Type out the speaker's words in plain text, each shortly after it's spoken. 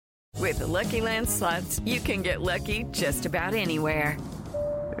With the Lucky Land Slots, you can get lucky just about anywhere.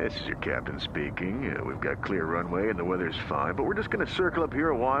 This is your captain speaking. We've got clear runway and the weather's fine, but we're just going to circle up here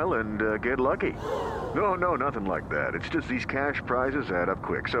a while and get lucky. No, nothing like that. It's just these cash prizes add up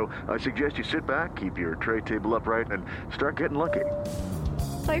quick. So I suggest you sit back, keep your tray table upright, and start getting lucky.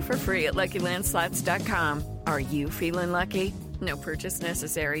 Play for free at LuckyLandSlots.com. Are you feeling lucky? No purchase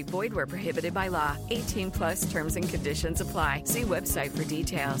necessary. Void where prohibited by law. 18 plus terms and conditions apply. See website for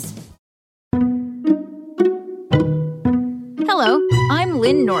details. Hello, I'm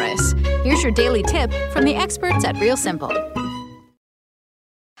Lynn Norris. Here's your daily tip from the experts at Real Simple.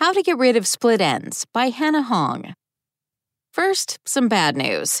 How to Get Rid of Split Ends by Hannah Hong. First, some bad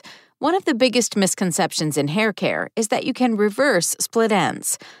news. One of the biggest misconceptions in hair care is that you can reverse split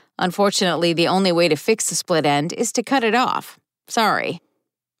ends. Unfortunately, the only way to fix a split end is to cut it off. Sorry.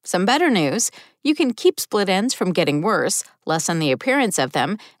 Some better news. You can keep split ends from getting worse, lessen the appearance of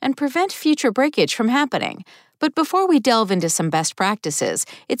them, and prevent future breakage from happening. But before we delve into some best practices,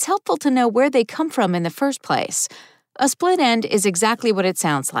 it's helpful to know where they come from in the first place. A split end is exactly what it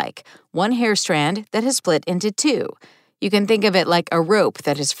sounds like, one hair strand that has split into two. You can think of it like a rope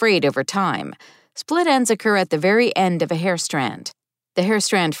that has frayed over time. Split ends occur at the very end of a hair strand. The hair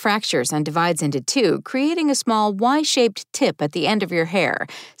strand fractures and divides into two, creating a small Y-shaped tip at the end of your hair,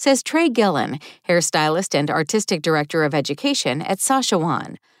 says Trey Gillen, hairstylist and artistic director of education at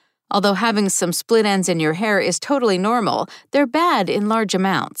Sachajuan. Although having some split ends in your hair is totally normal, they're bad in large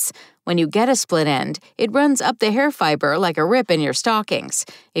amounts. When you get a split end, it runs up the hair fiber like a rip in your stockings.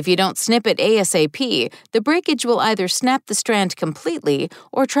 If you don't snip it ASAP, the breakage will either snap the strand completely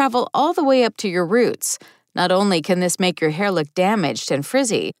or travel all the way up to your roots. Not only can this make your hair look damaged and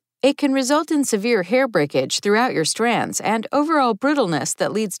frizzy, it can result in severe hair breakage throughout your strands and overall brittleness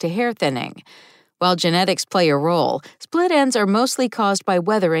that leads to hair thinning. While genetics play a role, split ends are mostly caused by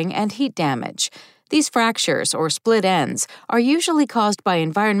weathering and heat damage. These fractures, or split ends, are usually caused by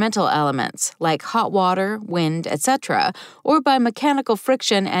environmental elements like hot water, wind, etc., or by mechanical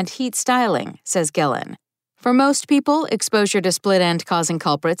friction and heat styling, says Gillen. For most people, exposure to split end causing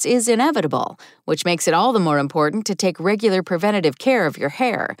culprits is inevitable, which makes it all the more important to take regular preventative care of your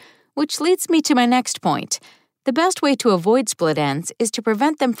hair. Which leads me to my next point. The best way to avoid split ends is to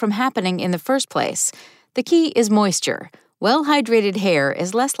prevent them from happening in the first place. The key is moisture. Well-hydrated hair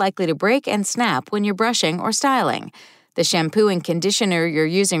is less likely to break and snap when you're brushing or styling. The shampoo and conditioner you're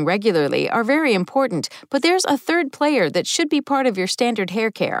using regularly are very important, but there's a third player that should be part of your standard hair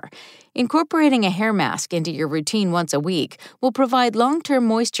care. Incorporating a hair mask into your routine once a week will provide long-term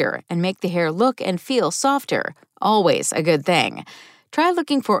moisture and make the hair look and feel softer. Always a good thing. Try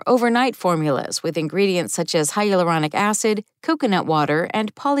looking for overnight formulas with ingredients such as hyaluronic acid, coconut water,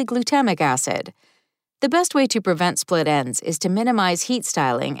 and polyglutamic acid. The best way to prevent split ends is to minimize heat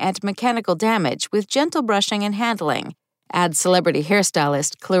styling and mechanical damage with gentle brushing and handling, adds celebrity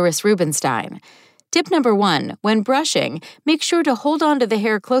hairstylist Clarice Rubenstein. Tip number 1, when brushing, make sure to hold on to the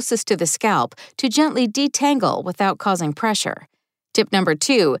hair closest to the scalp to gently detangle without causing pressure. Tip number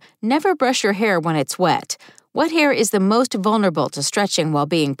 2, never brush your hair when it's wet. Wet hair is the most vulnerable to stretching while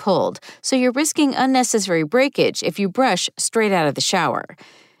being pulled, so you're risking unnecessary breakage if you brush straight out of the shower.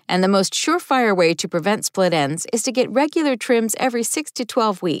 And the most surefire way to prevent split ends is to get regular trims every 6 to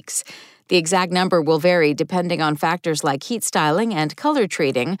 12 weeks. The exact number will vary depending on factors like heat styling and color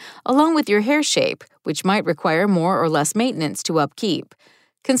treating, along with your hair shape, which might require more or less maintenance to upkeep.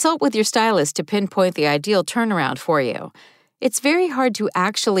 Consult with your stylist to pinpoint the ideal turnaround for you. It's very hard to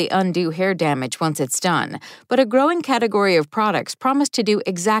actually undo hair damage once it's done, but a growing category of products promise to do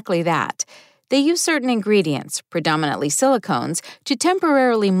exactly that. They use certain ingredients, predominantly silicones, to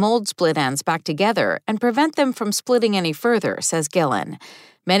temporarily mold split ends back together and prevent them from splitting any further, says Gillen.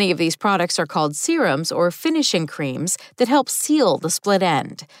 Many of these products are called serums or finishing creams that help seal the split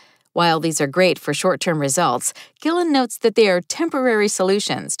end. While these are great for short-term results, Gillen notes that they are temporary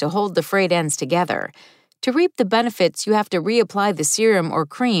solutions to hold the frayed ends together. To reap the benefits, you have to reapply the serum or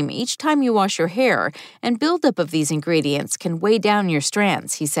cream each time you wash your hair, and buildup of these ingredients can weigh down your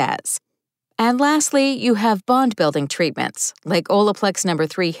strands, he says. And lastly, you have bond-building treatments, like Olaplex No.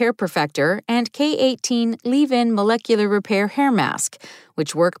 3 Hair Perfector and K18 Leave-In Molecular Repair Hair Mask,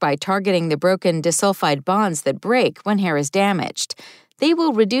 which work by targeting the broken disulfide bonds that break when hair is damaged. They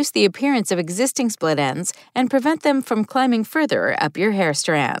will reduce the appearance of existing split ends and prevent them from climbing further up your hair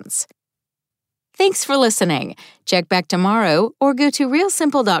strands. Thanks for listening. Check back tomorrow or go to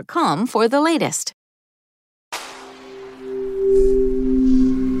realsimple.com for the latest.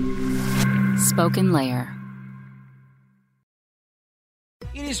 Spoken Layer.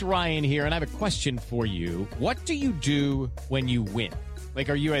 It is Ryan here, and I have a question for you. What do you do when you win? Like,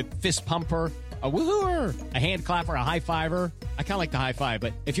 are you a fist pumper, a woo-hooer, a hand clapper, a high-fiver? I kind of like the high-five,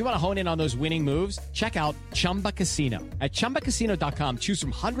 but if you want to hone in on those winning moves, check out Chumba Casino. At ChumbaCasino.com, choose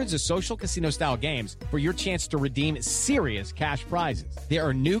from hundreds of social casino-style games for your chance to redeem serious cash prizes. There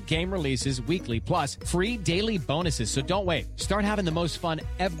are new game releases weekly, plus free daily bonuses. So don't wait. Start having the most fun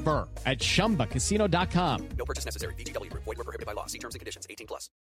ever at ChumbaCasino.com. No purchase necessary. VGW Group. Void where prohibited by law. See terms and conditions. 18+.